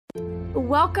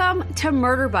Welcome to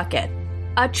Murder Bucket,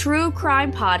 a true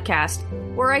crime podcast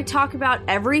where I talk about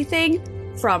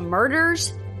everything from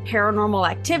murders, paranormal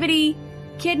activity,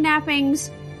 kidnappings,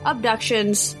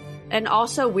 abductions, and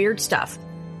also weird stuff.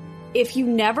 If you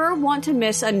never want to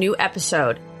miss a new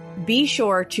episode, be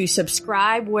sure to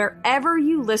subscribe wherever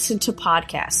you listen to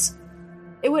podcasts.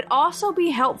 It would also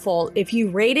be helpful if you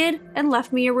rated and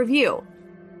left me a review.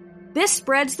 This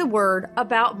spreads the word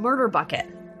about Murder Bucket.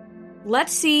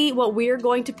 Let's see what we're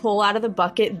going to pull out of the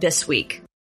bucket this week.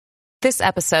 This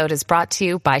episode is brought to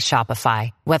you by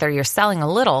Shopify. Whether you're selling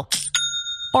a little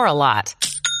or a lot,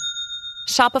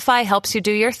 Shopify helps you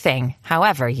do your thing,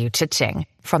 however you cha-ching.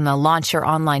 From the launch your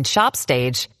online shop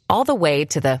stage, all the way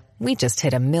to the we just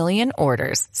hit 1 million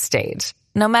orders stage.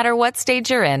 No matter what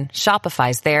stage you're in,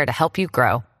 Shopify's there to help you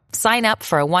grow. Sign up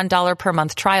for a $1 per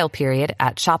month trial period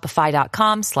at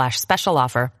shopify.com/special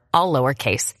offer, all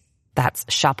lowercase. That's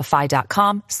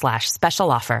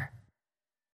shopify.com/special offer.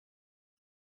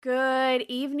 Good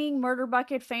evening, Murder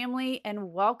Bucket family,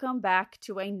 and welcome back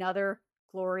to another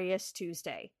glorious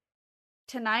Tuesday.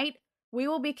 Tonight, we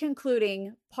will be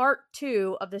concluding part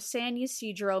 2 of the San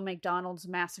Ysidro McDonald's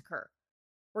massacre.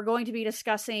 We're going to be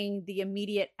discussing the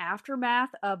immediate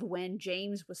aftermath of when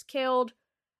James was killed,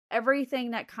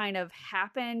 everything that kind of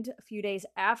happened a few days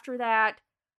after that,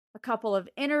 a couple of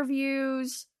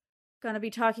interviews, going to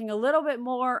be talking a little bit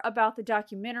more about the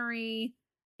documentary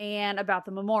and about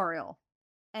the memorial.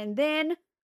 And then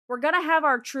we're going to have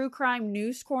our true crime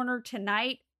news corner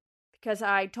tonight because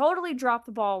I totally dropped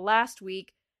the ball last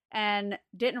week and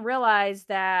didn't realize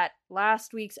that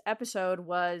last week's episode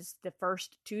was the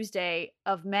first Tuesday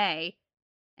of May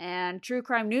and True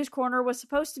Crime News Corner was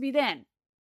supposed to be then.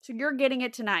 So you're getting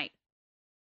it tonight.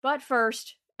 But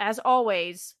first, as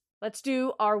always, let's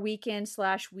do our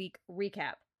weekend/week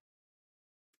recap.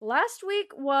 Last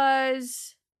week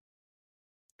was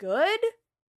good,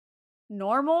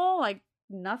 normal, like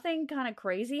nothing kind of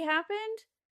crazy happened.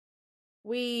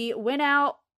 We went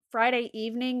out Friday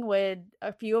evening with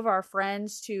a few of our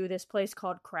friends to this place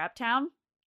called Crabtown.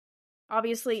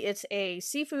 Obviously, it's a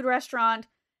seafood restaurant,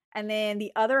 and then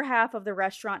the other half of the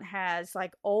restaurant has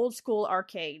like old school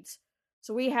arcades.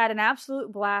 So we had an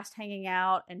absolute blast hanging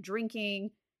out and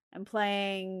drinking and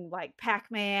playing like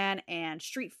Pac-Man and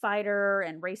Street Fighter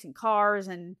and racing cars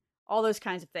and all those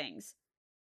kinds of things.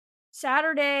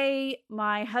 Saturday,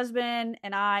 my husband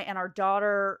and I and our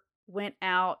daughter went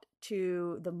out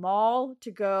to the mall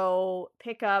to go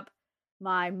pick up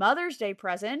my Mother's Day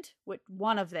present, with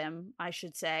one of them, I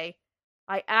should say.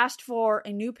 I asked for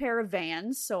a new pair of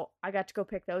Vans, so I got to go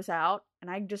pick those out.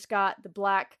 And I just got the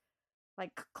black,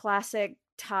 like classic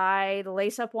tie, the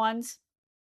lace-up ones.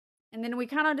 And then we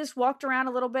kind of just walked around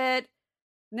a little bit.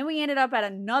 And then we ended up at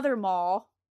another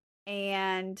mall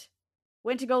and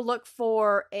went to go look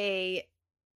for a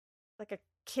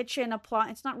kitchen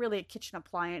appliance. It's not really a kitchen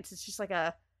appliance. It's just like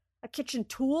a kitchen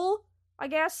tool, I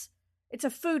guess. It's a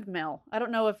food mill. I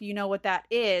don't know if you know what that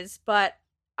is, but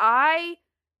I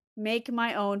make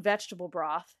my own vegetable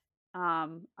broth.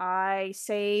 I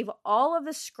save all of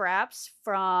the scraps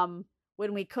from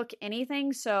when we cook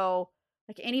anything. So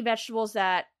like any vegetables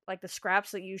that, like the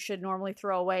scraps that you should normally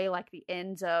throw away, like the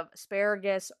ends of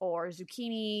asparagus or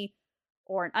zucchini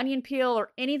or an onion peel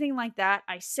or anything like that,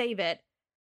 I save it.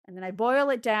 And then I boil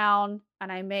it down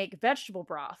and I make vegetable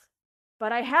broth.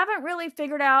 But I haven't really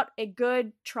figured out a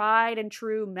good tried and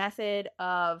true method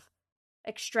of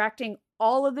extracting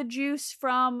all of the juice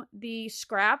from the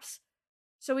scraps.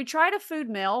 So we tried a food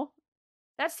mill.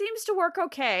 That seems to work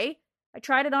okay. I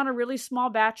tried it on a really small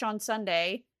batch on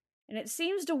Sunday, and it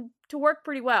seems to work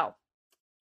pretty well.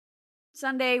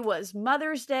 Sunday was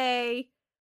Mother's Day.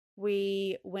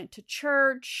 We went to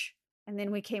church, and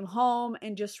then we came home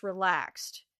and just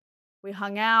relaxed. We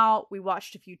hung out. We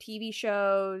watched a few TV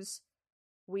shows.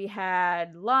 We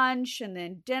had lunch and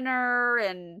then dinner,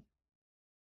 and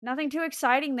nothing too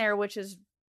exciting there, which is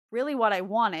really what I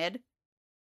wanted.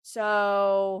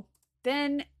 So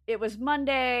then it was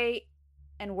Monday,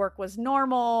 and work was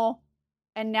normal.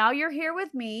 And now you're here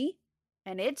with me,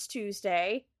 and it's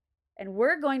Tuesday, and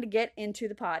we're going to get into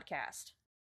the podcast.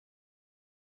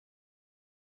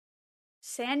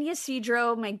 San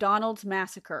Ysidro McDonald's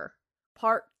Massacre,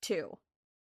 Part 2.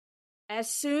 As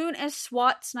soon as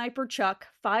SWAT sniper Chuck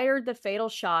fired the fatal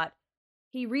shot,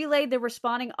 he relayed the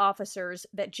responding officers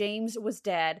that James was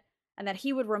dead and that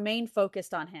he would remain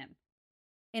focused on him.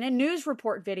 In a news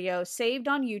report video saved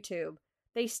on YouTube,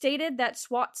 they stated that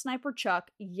SWAT sniper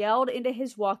Chuck yelled into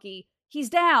his walkie, he's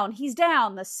down,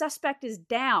 the suspect is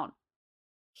down."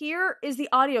 Here is the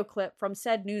audio clip from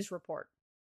said news report.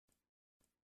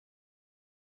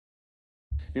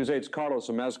 News 8's Carlos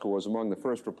Amezcua was among the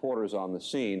first reporters on the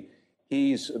scene.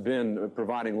 He's been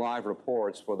providing live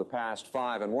reports for the past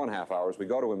 5.5 hours. We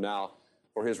go to him now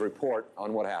for his report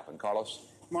on what happened. Carlos?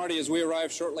 Marty, as we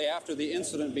arrived shortly after the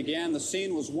incident began, the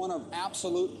scene was one of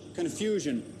absolute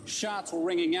confusion. Shots were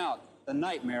ringing out. The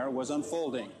nightmare was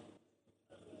unfolding.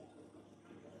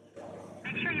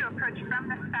 Make sure you approach from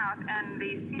the south, and the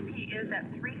CP is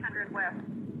at 300 West.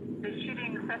 The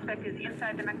shooting suspect is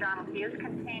inside the McDonald's. He is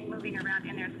contained, moving around,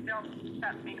 and there's still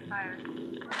shots being fired.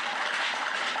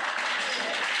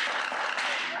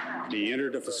 He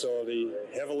entered the facility,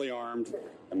 heavily armed,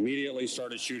 immediately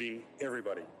started shooting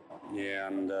everybody.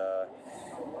 And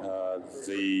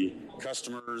the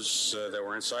customers that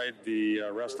were inside the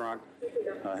restaurant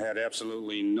had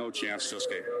absolutely no chance to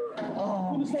escape.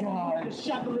 Oh,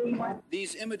 God.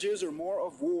 These images are more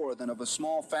of war than of a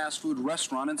small fast food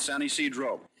restaurant in San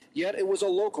Ysidro. Yet it was a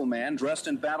local man dressed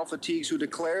in battle fatigues who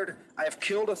declared, "I have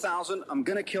killed 1,000, I'm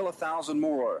going to kill 1,000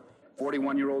 more."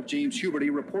 41-year-old James Huberty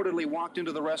reportedly walked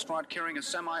into the restaurant carrying a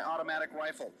semi-automatic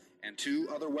rifle and 2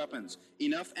 other weapons,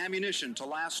 enough ammunition to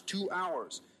last 2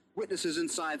 hours. Witnesses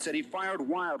inside said he fired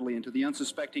wildly into the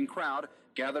unsuspecting crowd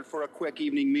gathered for a quick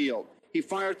evening meal. He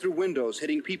fired through windows,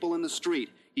 hitting people in the street.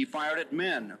 He fired at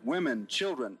men, women,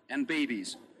 children, and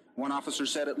babies. One officer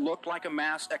said it looked like a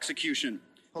mass execution.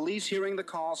 Police, hearing the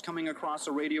calls coming across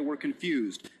the radio, were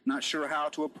confused, not sure how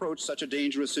to approach such a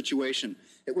dangerous situation.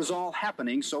 It was all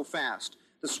happening so fast.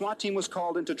 The SWAT team was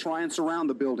called in to try and surround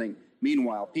the building.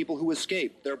 Meanwhile, people who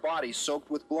escaped, their bodies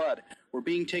soaked with blood, were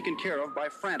being taken care of by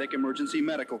frantic emergency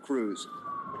medical crews.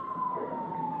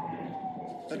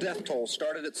 The death toll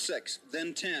started at 6,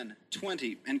 then 10,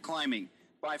 20, and climbing.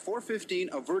 By 4:15,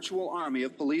 a virtual army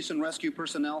of police and rescue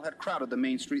personnel had crowded the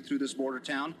main street through this border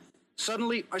town.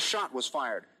 Suddenly, a shot was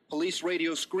fired. Police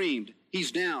radio screamed,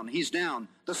 "He's down, he's down,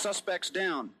 the suspect's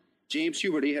down." James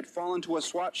Huberty had fallen to a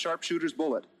SWAT sharpshooter's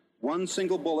bullet. One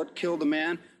single bullet killed the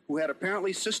man who had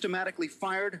apparently systematically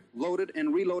fired, loaded,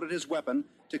 and reloaded his weapon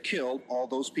to kill all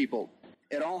those people.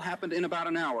 It all happened in about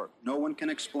an hour. No one can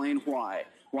explain why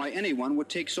anyone would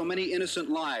take so many innocent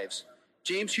lives.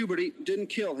 James Huberty didn't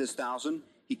kill his 1,000.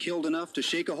 He killed enough to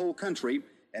shake a whole country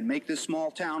and make this small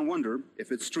town wonder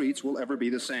if its streets will ever be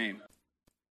the same.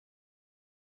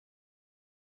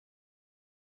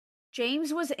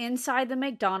 James was inside the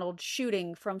McDonald's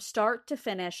shooting from start to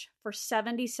finish for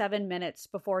 77 minutes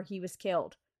before he was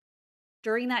killed.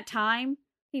 During that time,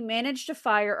 he managed to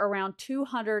fire around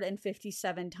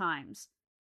 257 times.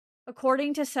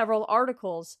 According to several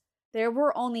articles, there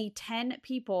were only 10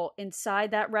 people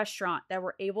inside that restaurant that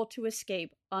were able to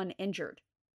escape uninjured.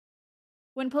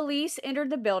 When police entered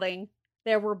the building,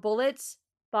 there were bullets,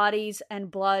 bodies,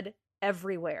 and blood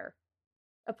everywhere.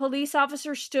 A police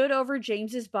officer stood over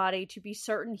James's body to be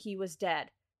certain he was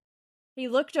dead. He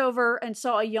looked over and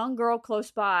saw a young girl close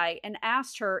by and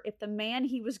asked her if the man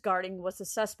he was guarding was the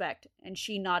suspect, and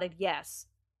she nodded yes.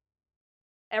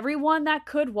 Everyone that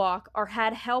could walk or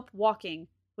had help walking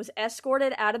was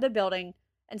escorted out of the building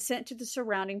and sent to the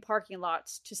surrounding parking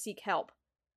lots to seek help.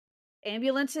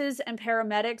 Ambulances and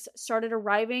paramedics started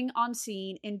arriving on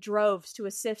scene in droves to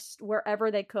assist wherever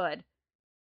they could.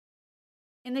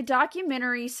 In the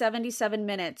documentary 77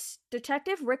 Minutes,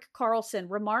 Detective Rick Carlson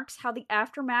remarks how the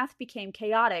aftermath became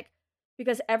chaotic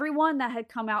because everyone that had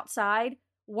come outside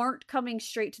weren't coming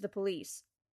straight to the police.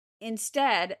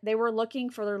 Instead, they were looking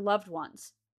for their loved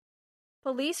ones.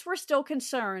 Police were still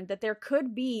concerned that there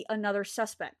could be another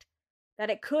suspect, that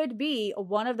it could be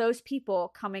one of those people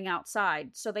coming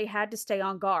outside, so they had to stay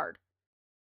on guard.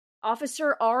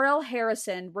 Officer R.L.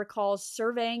 Harrison recalls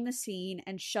surveying the scene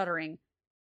and shuddering.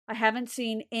 "I haven't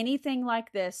seen anything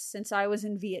like this since I was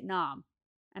in Vietnam,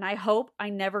 and I hope I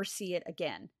never see it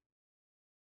again."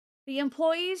 The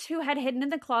employees who had hidden in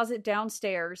the closet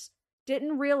downstairs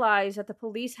didn't realize that the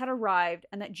police had arrived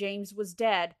and that James was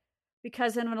dead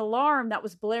because of an alarm that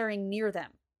was blaring near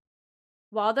them.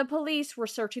 While the police were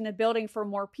searching the building for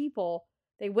more people,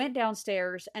 they went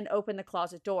downstairs and opened the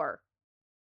closet door.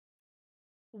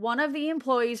 One of the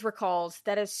employees recalls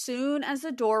that as soon as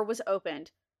the door was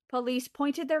opened, police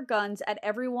pointed their guns at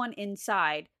everyone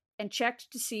inside and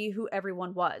checked to see who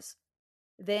everyone was.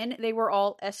 Then they were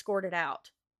all escorted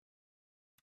out.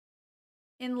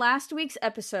 In last week's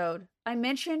episode, I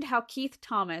mentioned how Keith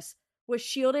Thomas was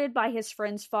shielded by his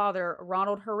friend's father,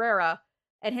 Ronald Herrera,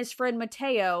 and his friend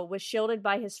Mateo was shielded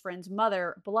by his friend's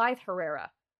mother, Blythe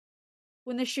Herrera.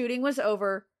 When the shooting was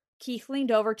over, Keith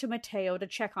leaned over to Mateo to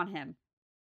check on him.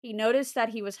 He noticed that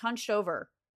he was hunched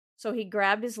over, so he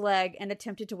grabbed his leg and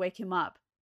attempted to wake him up.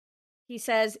 He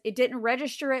says it didn't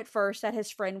register at first that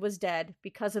his friend was dead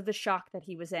because of the shock that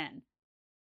he was in.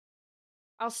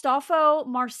 Astolfo,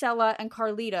 Marcella, and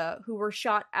Carlita, who were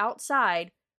shot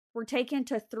outside, were taken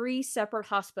to 3 separate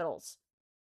hospitals.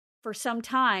 For some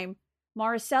time,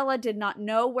 Marcella did not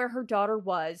know where her daughter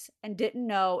was and didn't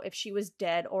know if she was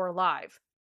dead or alive.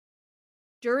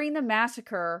 During the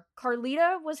massacre,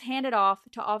 Carlita was handed off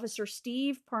to Officer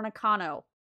Steve Pernicano.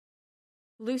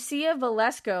 Lucia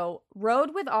Valesco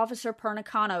rode with Officer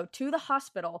Pernicano to the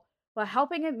hospital while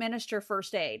helping administer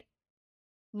first aid.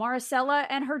 Marcella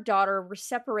and her daughter were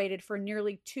separated for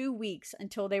nearly 2 weeks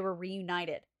until they were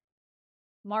reunited.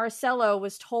 Marcella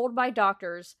was told by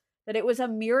doctors that it was a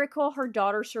miracle her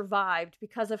daughter survived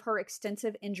because of her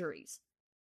extensive injuries.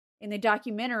 In the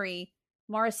documentary,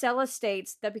 Marcella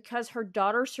states that because her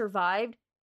daughter survived,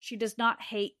 she does not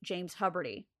hate James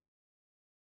Huberty.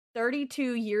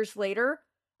 32 years later,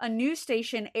 a news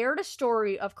station aired a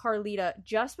story of Carlita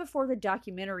just before the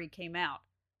documentary came out.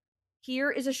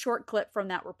 Here is a short clip from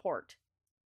that report.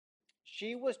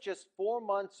 She was just 4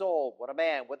 months old when a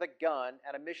man with a gun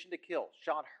and a mission to kill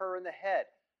shot her in the head.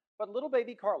 But little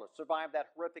baby Carla survived that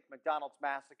horrific McDonald's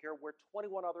massacre where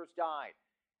 21 others died.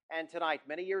 And tonight,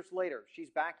 many years later, she's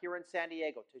back here in San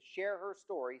Diego to share her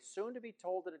story, soon to be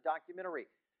told in a documentary.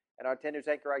 And our 10 News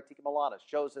anchor, Itika Malata,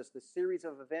 shows us the series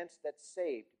of events that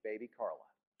saved baby Carla.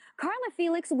 Carla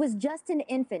Felix was just an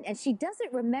infant, and she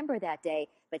doesn't remember that day,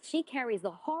 but she carries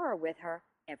the horror with her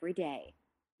every day.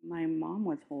 My mom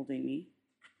was holding me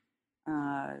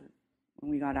when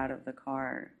we got out of the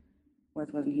car was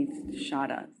when he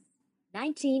shot us.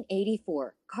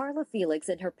 1984, Carla Felix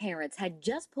and her parents had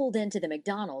just pulled into the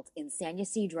McDonald's in San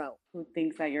Ysidro. Who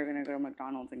thinks that you're going to go to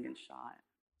McDonald's and get shot?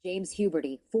 James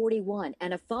Huberty, 41,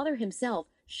 and a father himself,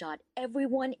 shot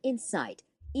everyone in sight,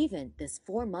 even this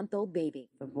 4-month-old baby.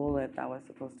 The bullet that was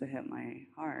supposed to hit my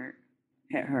heart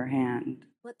hit her hand.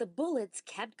 But the bullets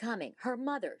kept coming. Her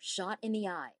mother shot in the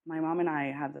eye. My mom and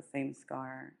I had the same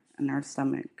scar in our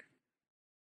stomach.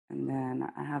 And then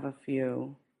I have a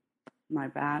few in my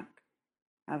back.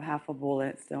 I have half a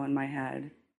bullet still in my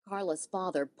head. Carla's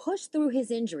father pushed through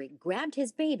his injury, grabbed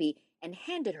his baby, and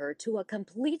handed her to a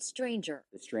complete stranger.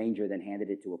 The stranger then handed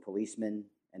it to a policeman,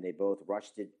 and they both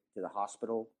rushed it to the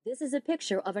hospital. This is a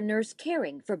picture of a nurse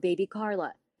caring for baby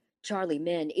Carla. Charlie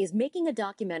Min is making a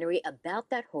documentary about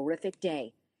that horrific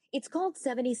day. It's called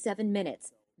 77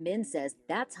 Minutes. Min says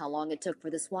that's how long it took for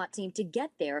the SWAT team to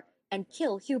get there and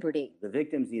kill Huberty. The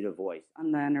victims need a voice.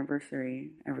 On the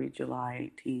anniversary, every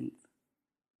July 18th,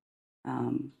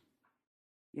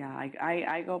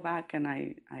 I go back and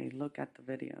I look at the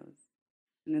videos.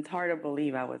 And it's hard to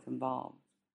believe I was involved.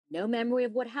 No memory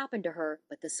of what happened to her,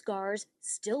 but the scars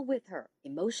still with her,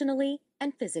 emotionally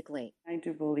and physically. I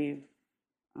do believe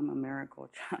I'm a miracle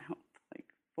child, like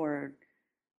for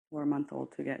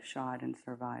 4-month-old to get shot and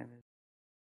survive.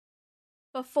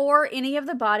 Before any of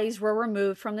the bodies were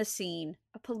removed from the scene,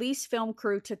 a police film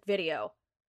crew took video.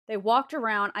 They walked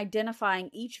around identifying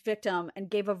each victim and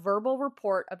gave a verbal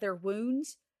report of their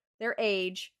wounds, their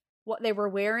age, what they were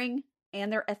wearing,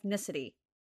 and their ethnicity.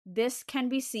 This can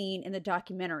be seen in the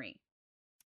documentary.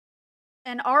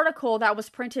 An article that was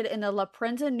printed in the La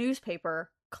Prensa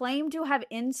newspaper claimed to have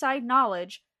inside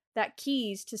knowledge that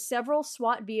keys to several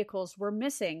SWAT vehicles were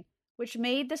missing, which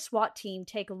made the SWAT team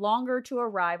take longer to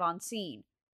arrive on scene.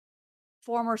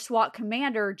 Former SWAT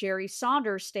commander Jerry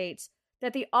Saunders states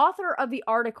that the author of the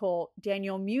article,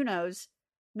 Daniel Munoz,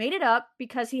 made it up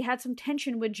because he had some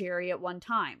tension with Jerry at one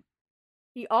time.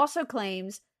 He also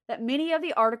claims that many of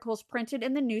the articles printed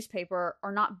in the newspaper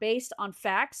are not based on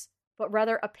facts, but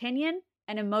rather opinion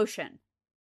and emotion.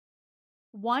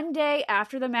 One day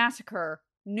after the massacre,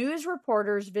 news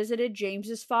reporters visited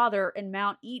James's father in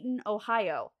Mount Eaton,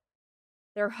 Ohio.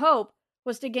 Their hope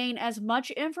was to gain as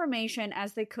much information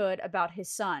as they could about his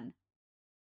son.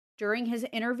 During his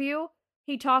interview,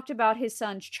 he talked about his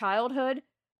son's childhood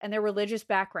and their religious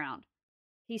background.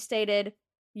 He stated,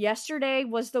 "Yesterday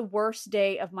was the worst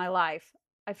day of my life.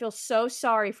 I feel so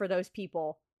sorry for those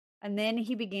people." And then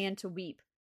he began to weep.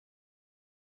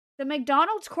 The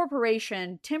McDonald's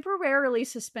Corporation temporarily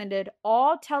suspended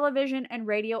all television and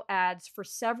radio ads for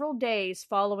several days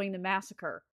following the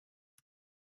massacre.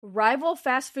 Rival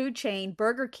fast food chain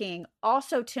Burger King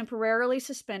also temporarily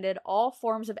suspended all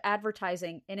forms of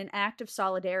advertising in an act of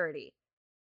solidarity.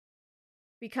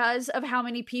 Because of how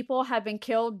many people had been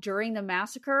killed during the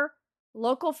massacre,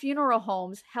 local funeral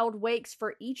homes held wakes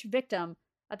for each victim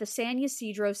at the San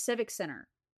Ysidro Civic Center.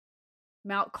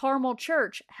 Mount Carmel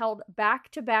Church held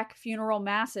back-to-back funeral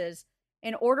masses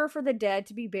in order for the dead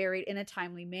to be buried in a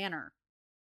timely manner.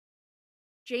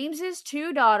 James's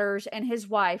 2 daughters and his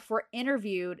wife were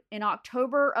interviewed in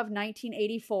October of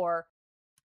 1984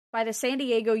 by the San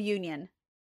Diego Union.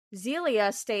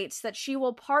 Zelia states that she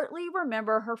will partly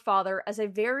remember her father as a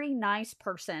very nice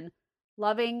person,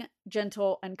 loving,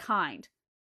 gentle, and kind.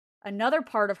 Another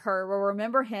part of her will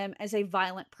remember him as a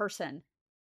violent person.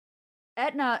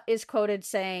 Etna is quoted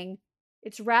saying,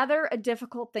 "It's rather a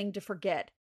difficult thing to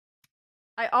forget.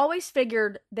 I always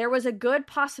figured there was a good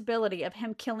possibility of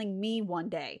him killing me one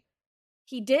day.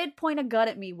 He did point a gun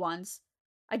at me once.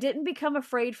 I didn't become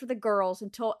afraid for the girls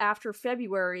until after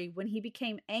February when he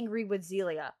became angry with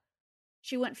Zelia.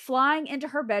 She went flying into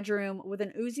her bedroom with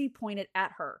an Uzi pointed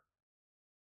at her."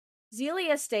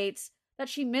 Zelia states that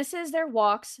she misses their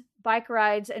walks, bike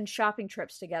rides, and shopping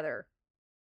trips together.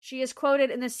 She is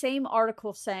quoted in the same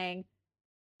article saying,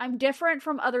 "I'm different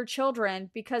from other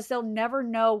children because they'll never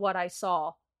know what I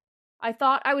saw. I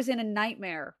thought I was in a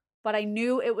nightmare, but I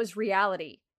knew it was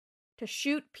reality. To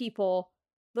shoot people,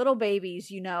 little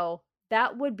babies,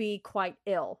 that would be quite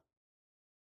ill."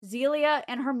 Zelia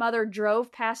and her mother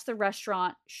drove past the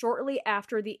restaurant shortly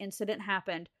after the incident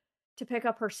happened to pick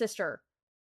up her sister.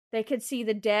 They could see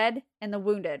the dead and the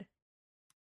wounded.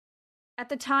 At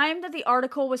the time that the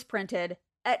article was printed,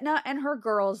 Etna and her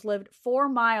girls lived 4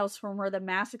 miles from where the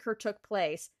massacre took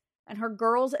place, and her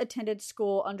girls attended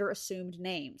school under assumed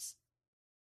names.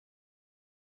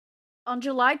 On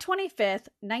July 25th,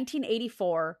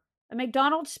 1984, a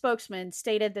McDonald's spokesman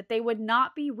stated that they would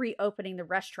not be reopening the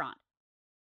restaurant.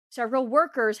 Several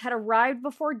workers had arrived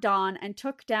before dawn and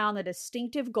took down the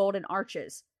distinctive golden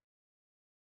arches.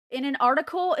 In an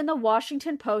article in the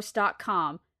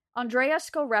WashingtonPost.com, Andrea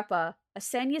Scorepa, a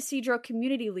San Ysidro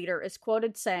community leader, is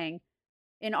quoted saying,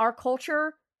 "In our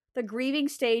culture, the grieving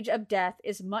stage of death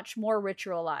is much more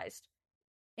ritualized.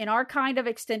 In our kind of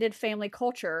extended family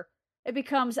culture, it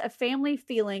becomes a family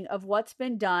feeling of what's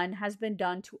been done has been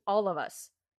done to all of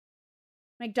us."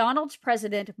 McDonald's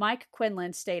president Mike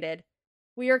Quinlan stated,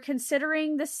 "We are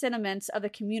considering the sentiments of the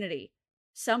community.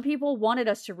 Some people wanted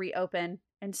us to reopen,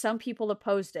 and some people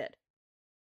opposed it."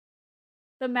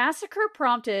 The massacre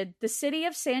prompted the city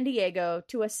of San Diego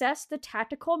to assess the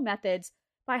tactical methods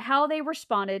by how they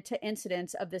responded to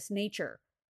incidents of this nature.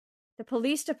 The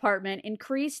police department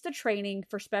increased the training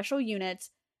for special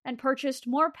units and purchased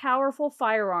more powerful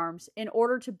firearms in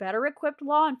order to better equip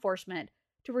law enforcement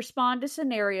to respond to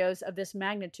scenarios of this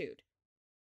magnitude.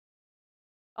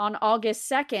 On August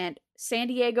 2nd, San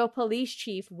Diego Police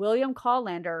Chief William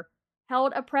Callander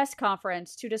held a press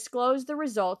conference to disclose the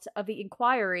results of the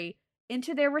inquiry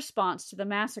into their response to the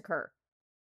massacre.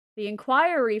 The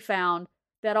inquiry found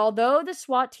that although the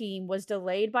SWAT team was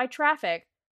delayed by traffic,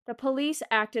 the police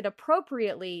acted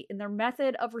appropriately in their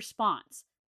method of response.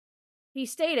 He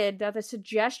stated that the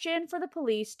suggestion for the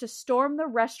police to storm the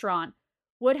restaurant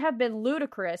would have been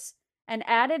ludicrous and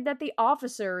added that the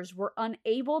officers were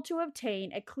unable to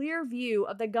obtain a clear view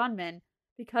of the gunman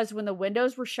because when the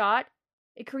windows were shot,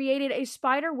 it created a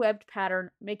spider-webbed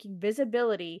pattern making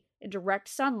visibility in direct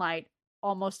sunlight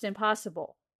almost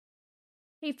impossible.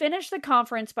 He finished the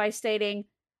conference by stating,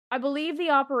 "I believe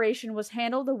the operation was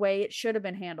handled the way it should have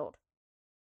been handled."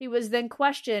 He was then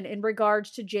questioned in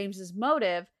regards to James's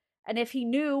motive and if he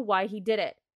knew why he did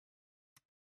it.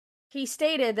 He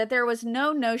stated that there was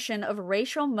no notion of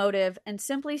racial motive and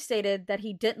simply stated that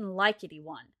he didn't like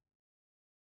anyone.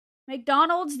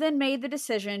 McDonald's then made the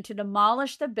decision to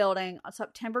demolish the building on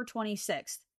September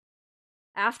 26th.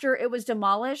 After it was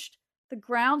demolished, the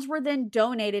grounds were then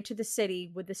donated to the city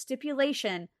with the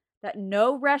stipulation that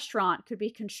no restaurant could be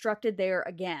constructed there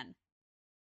again.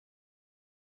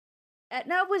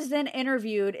 Etna was then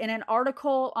interviewed in an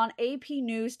article on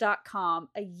APnews.com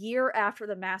a year after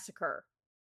the massacre.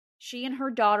 She and her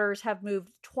daughters have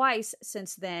moved twice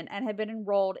since then and have been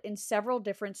enrolled in several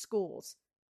different schools.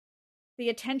 The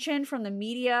attention from the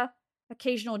media,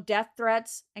 occasional death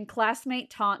threats, and classmate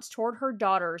taunts toward her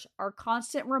daughters are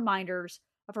constant reminders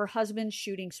of her husband's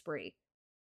shooting spree.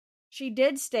 She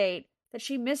did state that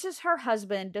she misses her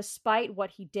husband despite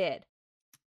what he did.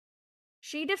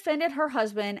 She defended her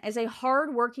husband as a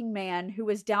hard-working man who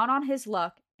was down on his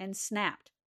luck and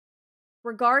snapped.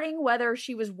 Regarding whether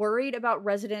she was worried about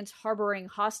residents harboring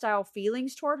hostile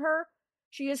feelings toward her,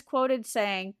 she is quoted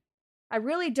saying, "I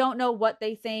really don't know what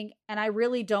they think, and I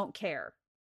really don't care.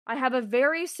 I have a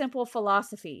very simple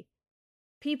philosophy.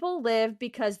 People live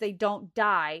because they don't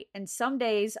die, and some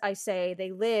days I say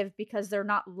they live because they're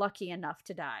not lucky enough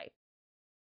to die."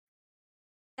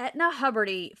 Etna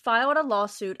Huberty filed a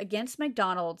lawsuit against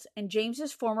McDonald's and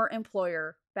James's former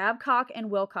employer, Babcock &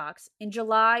 Wilcox, in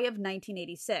July of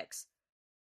 1986.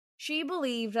 She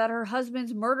believed that her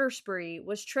husband's murder spree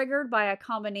was triggered by a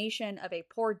combination of a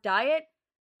poor diet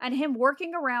and him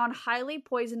working around highly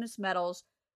poisonous metals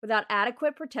without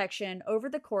adequate protection over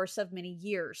the course of many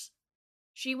years.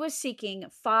 She was seeking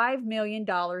 $5 million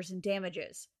in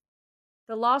damages.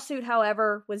 The lawsuit,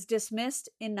 however, was dismissed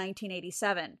in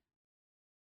 1987.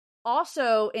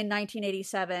 Also in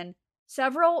 1987,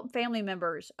 several family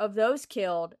members of those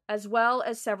killed, as well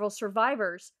as several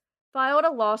survivors, filed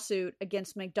a lawsuit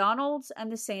against McDonald's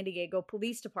and the San Diego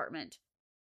Police Department.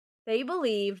 They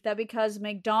believed that because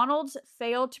McDonald's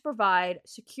failed to provide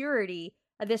security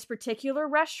at this particular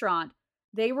restaurant,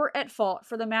 they were at fault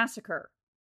for the massacre.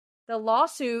 The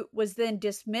lawsuit was then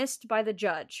dismissed by the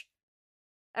judge.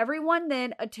 Everyone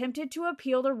then attempted to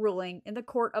appeal the ruling in the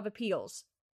Court of Appeals.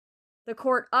 The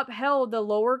court upheld the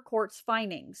lower court's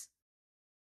findings.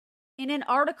 In an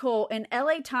article in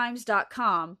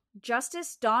LATimes.com,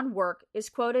 Justice Don Work is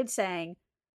quoted saying,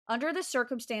 "Under the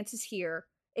circumstances here,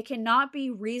 it cannot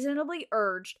be reasonably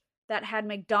urged that had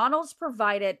McDonald's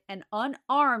provided an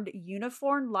unarmed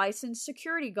uniformed licensed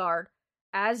security guard,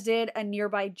 as did a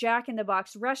nearby Jack in the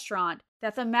Box restaurant,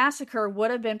 that the massacre would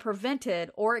have been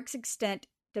prevented or its extent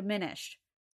diminished."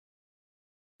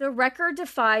 The record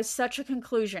defies such a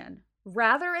conclusion.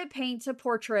 Rather, it paints a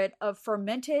portrait of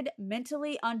fermented,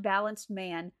 mentally unbalanced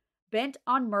man bent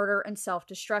on murder and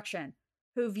self-destruction,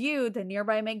 who viewed the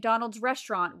nearby McDonald's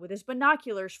restaurant with his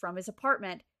binoculars from his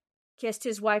apartment, kissed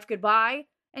his wife goodbye,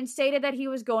 and stated that he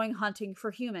was going hunting for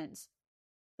humans.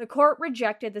 The court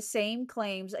rejected the same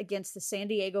claims against the San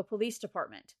Diego Police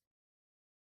Department.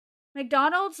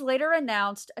 McDonald's later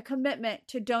announced a commitment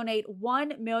to donate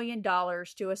 $1 million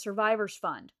to a survivors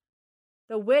fund.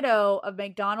 The widow of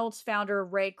McDonald's founder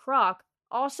Ray Kroc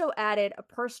also added a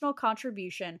personal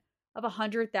contribution of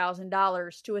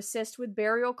 $100,000 to assist with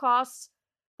burial costs,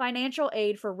 financial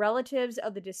aid for relatives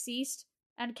of the deceased,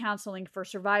 and counseling for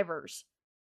survivors.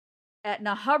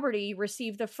 Etna Huberty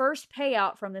received the first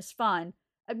payout from this fund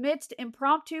amidst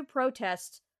impromptu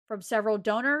protests from several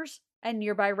donors and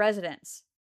nearby residents.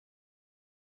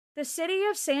 The city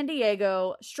of San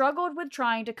Diego struggled with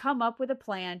trying to come up with a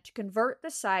plan to convert the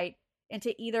site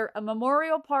into either a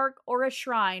memorial park or a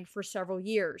shrine for several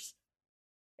years.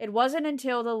 It wasn't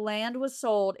until the land was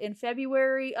sold in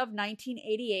February of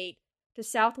 1988 to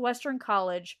Southwestern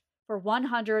College for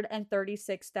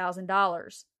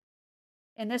 $136,000.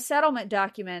 In the settlement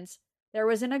documents, there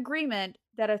was an agreement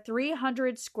that a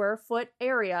 300 square foot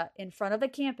area in front of the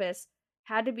campus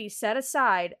had to be set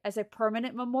aside as a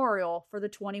permanent memorial for the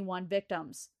 21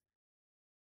 victims.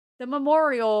 The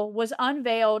memorial was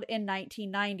unveiled in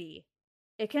 1990.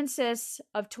 It consists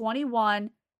of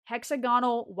 21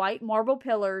 hexagonal white marble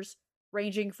pillars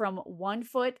ranging from 1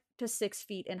 foot to 6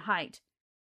 feet in height,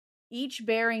 each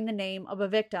bearing the name of a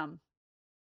victim.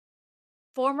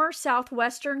 Former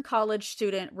Southwestern College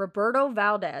student Roberto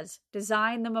Valdez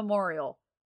designed the memorial.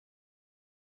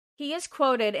 He is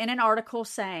quoted in an article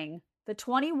saying, "The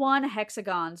 21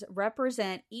 hexagons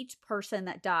represent each person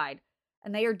that died,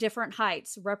 and they are different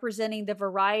heights, representing the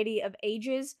variety of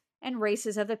ages and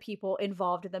races of the people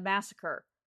involved in the massacre.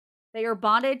 They are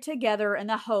bonded together in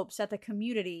the hopes that the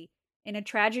community, in a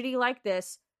tragedy like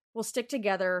this, will stick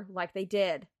together like they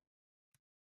did."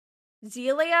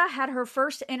 Zelia had her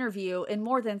first interview in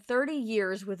more than 30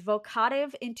 years with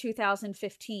Vocativ in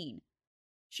 2015.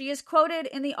 She is quoted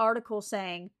in the article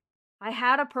saying, "I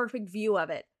had a perfect view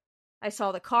of it. I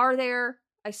saw the car there.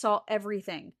 I saw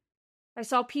everything. I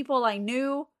saw people I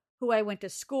knew, who I went to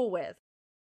school with.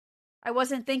 I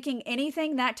wasn't thinking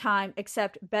anything that time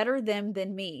except better them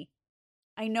than me.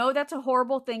 I know that's a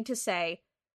horrible thing to say,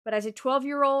 but as a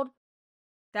 12-year-old,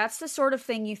 that's the sort of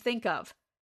thing you think of.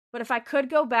 But if I could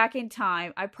go back in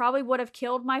time, I probably would have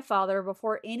killed my father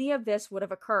before any of this would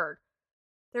have occurred.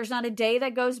 There's not a day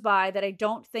that goes by that I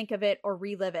don't think of it or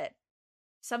relive it.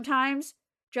 Sometimes,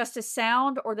 just a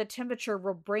sound or the temperature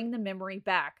will bring the memory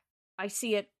back. I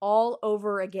see it all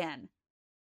over again."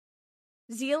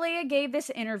 Zelia gave this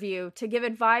interview to give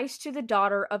advice to the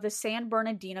daughter of the San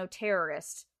Bernardino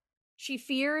terrorists. She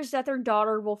fears that their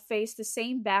daughter will face the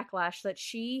same backlash that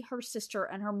she, her sister,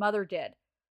 and her mother did.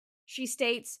 She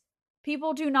states,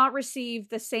 "People do not receive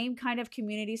the same kind of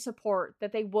community support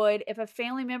that they would if a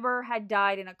family member had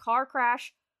died in a car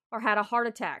crash or had a heart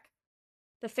attack.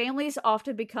 The families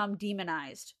often become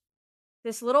demonized.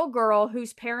 This little girl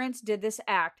whose parents did this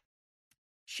act,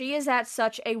 she is at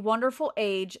such a wonderful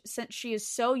age since she is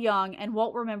so young and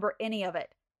won't remember any of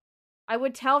it. I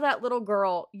would tell that little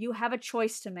girl, you have a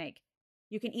choice to make.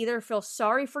 You can either feel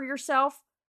sorry for yourself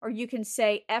or you can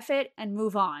say F it and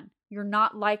move on. You're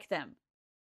not like them."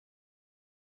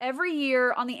 Every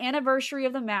year on the anniversary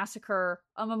of the massacre,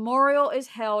 a memorial is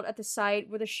held at the site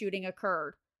where the shooting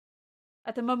occurred.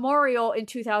 At the memorial in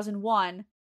 2001,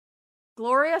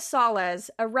 Gloria Salez,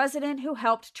 a resident who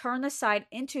helped turn the site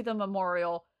into the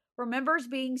memorial, remembers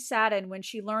being saddened when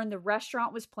she learned the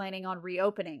restaurant was planning on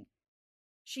reopening.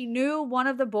 She knew one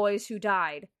of the boys who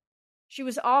died. She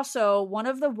was also one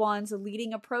of the ones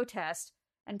leading a protest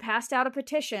and passed out a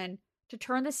petition to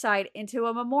turn the site into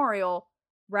a memorial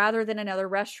rather than another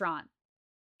restaurant.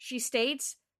 She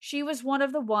states she was one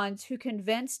of the ones who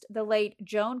convinced the late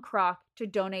Joan Kroc to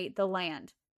donate the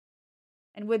land.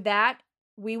 And with that,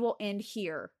 we will end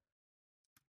here.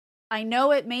 I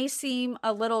know it may seem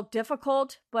a little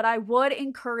difficult, but I would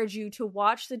encourage you to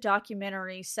watch the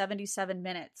documentary 77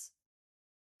 Minutes.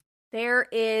 There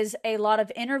is a lot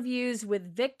of interviews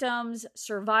with victims,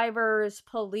 survivors,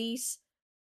 police,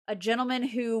 a gentleman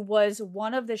who was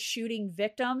one of the shooting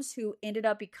victims who ended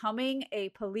up becoming a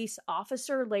police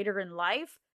officer later in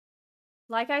life.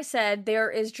 Like I said,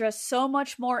 there is just so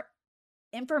much more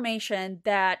information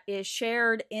that is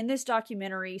shared in this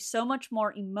documentary, so much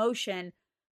more emotion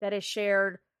that is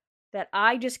shared that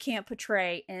I just can't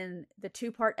portray in the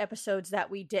 2-part episodes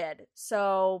that we did.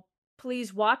 So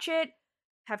please watch it.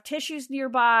 Have tissues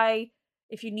nearby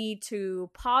if you need to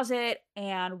pause it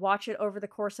and watch it over the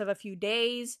course of a few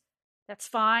days. That's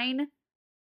fine.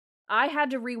 I had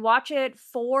to rewatch it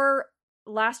for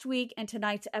last week and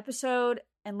tonight's episode,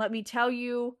 and let me tell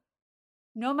you,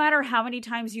 no matter how many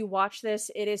times you watch this,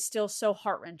 it is still so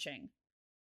heart-wrenching.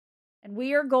 And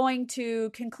we are going to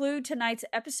conclude tonight's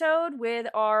episode with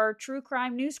our True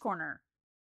Crime News Corner.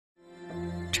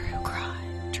 True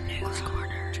Crime News Corner.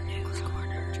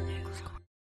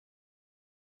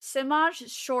 Simaj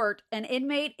Short, an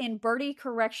inmate in Bertie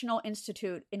Correctional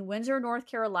Institute in Windsor, North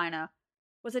Carolina,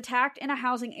 was attacked in a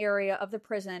housing area of the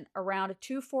prison around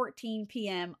 2:14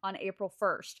 p.m. on April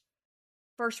 1st.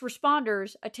 First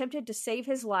responders attempted to save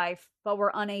his life, but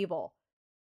were unable.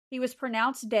 He was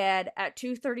pronounced dead at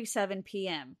 2:37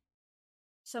 p.m.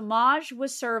 Simaj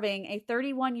was serving a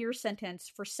 31-year sentence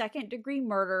for second-degree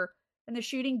murder in the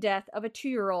shooting death of a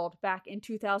 2-year-old back in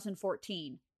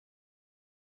 2014.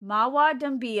 Mawa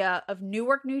Dumbia of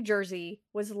Newark, New Jersey,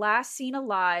 was last seen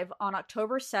alive on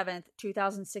October 7,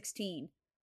 2016.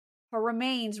 Her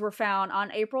remains were found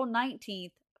on April 19,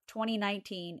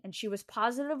 2019, and she was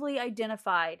positively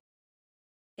identified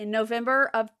in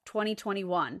November of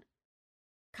 2021.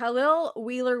 Khalil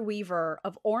Wheeler Weaver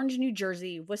of Orange, New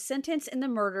Jersey, was sentenced in the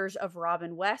murders of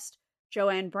Robin West,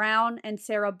 Joanne Brown, and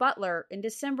Sarah Butler in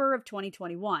December of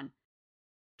 2021,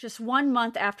 just 1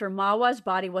 month after Mawa's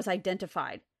body was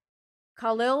identified.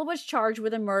 Khalil was charged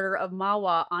with the murder of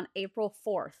Mawa on April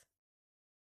 4th.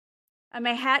 A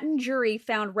Manhattan jury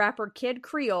found rapper Kid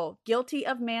Creole guilty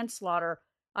of manslaughter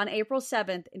on April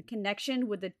 7th in connection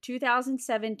with the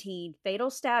 2017 fatal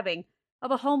stabbing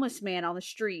of a homeless man on the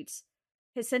streets.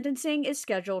 His sentencing is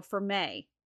scheduled for May.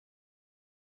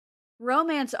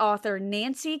 Romance author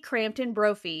Nancy Crampton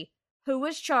Brophy, who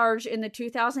was charged in the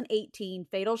 2018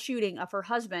 fatal shooting of her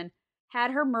husband,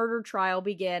 had her murder trial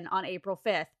begin on April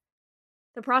 5th.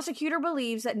 The prosecutor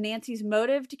believes that Nancy's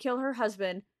motive to kill her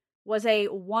husband was a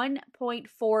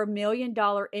 $1.4 million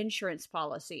insurance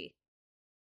policy.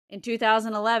 In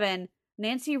 2011,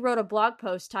 Nancy wrote a blog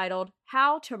post titled,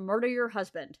 "How to Murder Your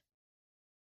Husband."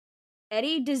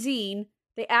 Eddie Dezzine,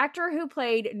 the actor who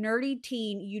played nerdy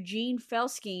teen Eugene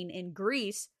Felskine in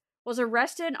Grease, was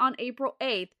arrested on April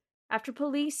 8th after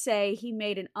police say he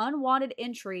made an unwanted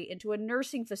entry into a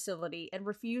nursing facility and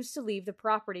refused to leave the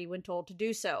property when told to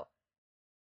do so.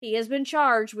 He has been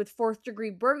charged with 4th-degree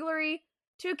burglary,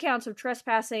 2 counts of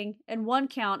trespassing, and 1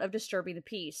 count of disturbing the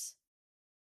peace.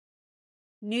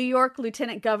 New York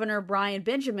Lieutenant Governor Brian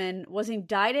Benjamin was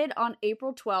indicted on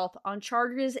April 12th on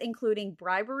charges including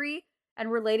bribery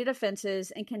and related offenses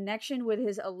in connection with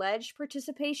his alleged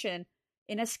participation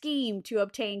in a scheme to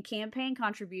obtain campaign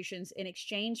contributions in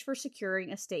exchange for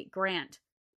securing a state grant.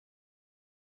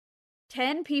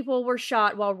 10 people were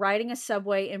shot while riding a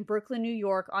subway in Brooklyn, New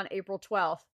York on April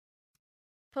 12th.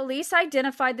 Police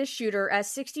identified the shooter as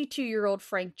 62-year-old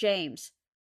Frank James.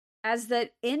 As the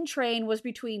N train was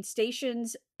between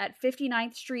stations at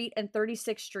 59th Street and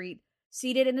 36th Street,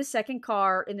 seated in the second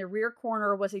car in the rear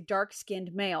corner was a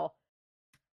dark-skinned male.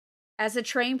 As the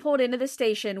train pulled into the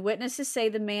station, witnesses say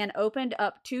the man opened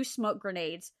up 2 smoke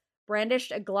grenades,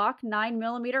 brandished a Glock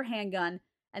 9mm handgun,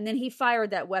 and then he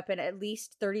fired that weapon at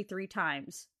least 33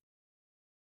 times.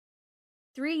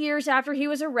 3 years after he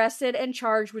was arrested and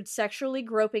charged with sexually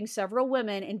groping several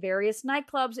women in various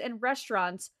nightclubs and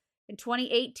restaurants in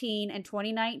 2018 and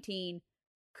 2019,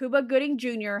 Cuba Gooding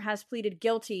Jr. has pleaded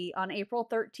guilty on April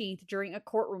 13th during a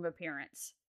courtroom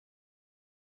appearance.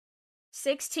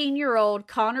 16-year-old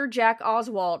Connor Jack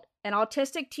Oswalt, an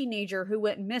autistic teenager who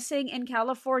went missing in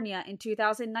California in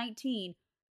 2019,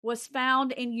 was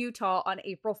found in Utah on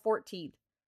April 14th.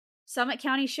 Summit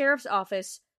County Sheriff's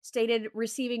Office stated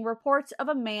receiving reports of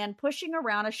a man pushing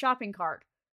around a shopping cart.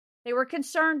 They were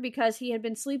concerned because he had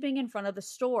been sleeping in front of the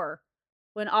store.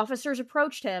 When officers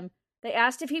approached him, they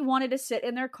asked if he wanted to sit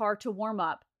in their car to warm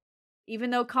up. Even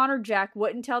though Connor Jack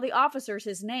wouldn't tell the officers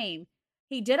his name,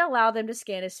 he did allow them to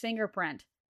scan his fingerprint.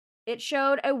 It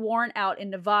showed a warrant out in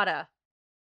Nevada.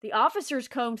 The officers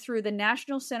combed through the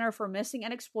National Center for Missing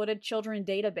and Exploited Children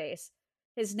database.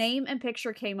 His name and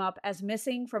picture came up as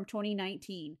missing from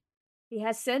 2019. He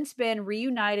has since been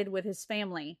reunited with his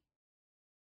family.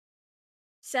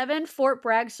 7 Fort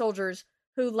Bragg soldiers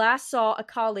who last saw a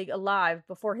colleague alive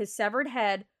before his severed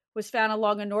head was found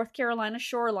along a North Carolina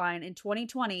shoreline in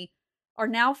 2020 are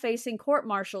now facing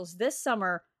court-martials this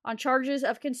summer on charges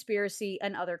of conspiracy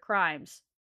and other crimes.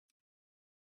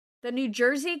 The New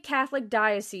Jersey Catholic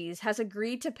Diocese has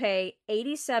agreed to pay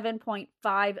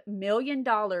 $87.5 million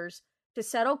to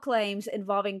settle claims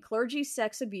involving clergy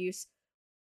sex abuse,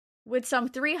 with some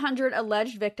 300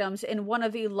 alleged victims in one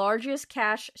of the largest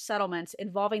cash settlements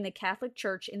involving the Catholic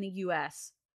Church in the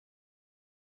U.S.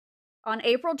 On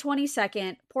April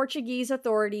 22nd, Portuguese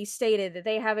authorities stated that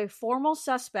they have a formal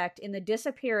suspect in the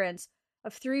disappearance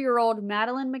of 3-year-old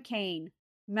Madeleine McCain.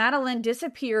 Madeleine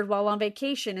disappeared while on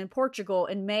vacation in Portugal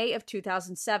in May of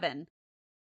 2007.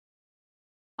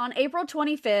 On April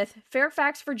 25th,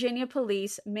 Fairfax, Virginia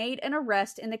police made an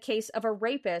arrest in the case of a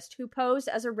rapist who posed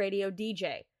as a radio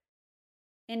DJ.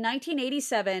 In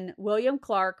 1987, William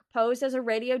Clark posed as a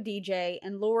radio DJ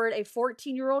and lured a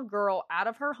 14-year-old girl out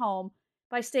of her home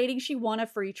by stating she won a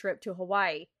free trip to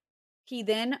Hawaii. He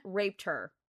then raped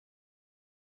her.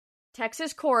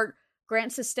 Texas court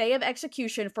grants a stay of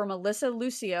execution for Melissa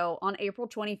Lucio on April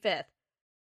 25th.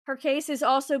 Her case is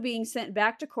also being sent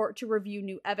back to court to review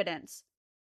new evidence.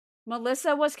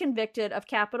 Melissa was convicted of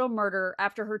capital murder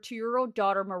after her 2-year-old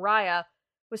daughter Mariah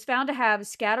was found to have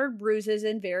scattered bruises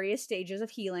in various stages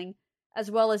of healing,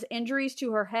 as well as injuries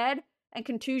to her head and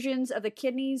contusions of the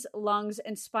kidneys, lungs,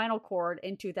 and spinal cord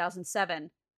in 2007.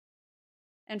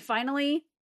 And finally,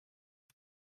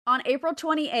 on April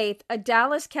 28th, a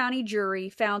Dallas County jury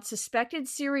found suspected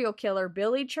serial killer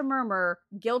Billy Chimurmur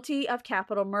guilty of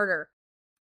capital murder.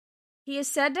 He is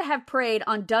said to have preyed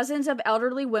on dozens of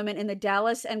elderly women in the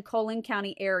Dallas and Collin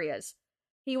County areas.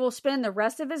 He will spend the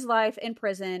rest of his life in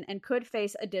prison and could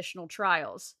face additional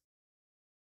trials.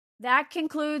 That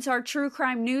concludes our True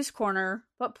Crime News Corner,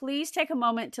 but please take a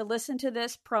moment to listen to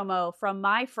this promo from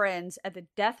my friends at the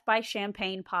Death by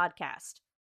Champagne podcast.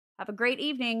 Have a great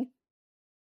evening.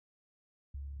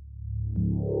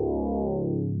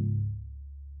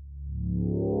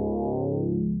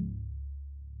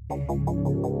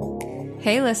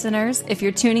 Hey listeners, if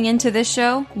you're tuning into this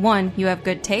show, 1, you have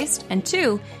good taste, and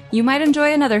 2, you might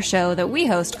enjoy another show that we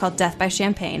host called Death by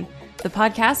Champagne, the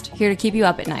podcast here to keep you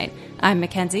up at night. I'm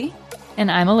Mackenzie. And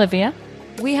I'm Olivia.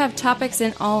 We have topics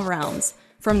in all realms.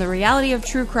 From the reality of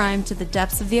true crime to the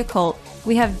depths of the occult,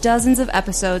 we have dozens of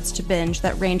episodes to binge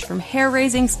that range from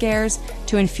hair-raising scares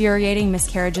to infuriating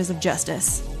miscarriages of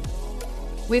justice.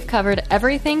 We've covered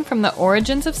everything from the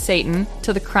origins of Satan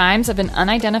to the crimes of an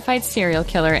unidentified serial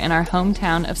killer in our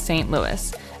hometown of St.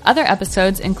 Louis. Other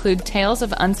episodes include tales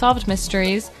of unsolved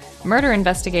mysteries, murder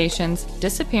investigations,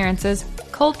 disappearances,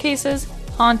 cold cases,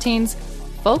 hauntings,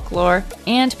 folklore,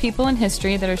 and people in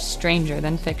history that are stranger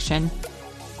than fiction.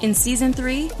 In Season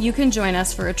 3, you can join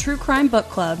us for a true crime book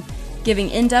club, giving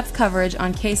in-depth coverage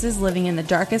on cases living in the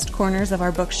darkest corners of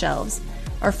our bookshelves.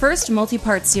 Our first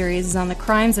multi-part series is on the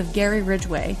crimes of Gary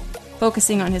Ridgway,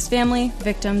 focusing on his family,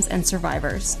 victims, and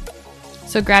survivors.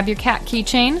 So grab your cat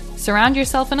keychain, surround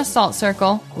yourself in a salt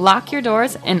circle, lock your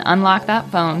doors, and unlock that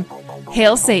phone.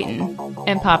 Hail Satan!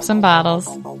 And pop some bottles.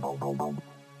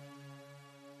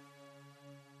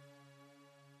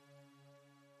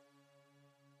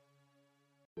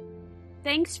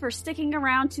 Thanks for sticking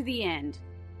around to the end.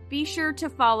 Be sure to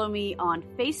follow me on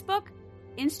Facebook,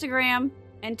 Instagram,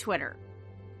 and Twitter.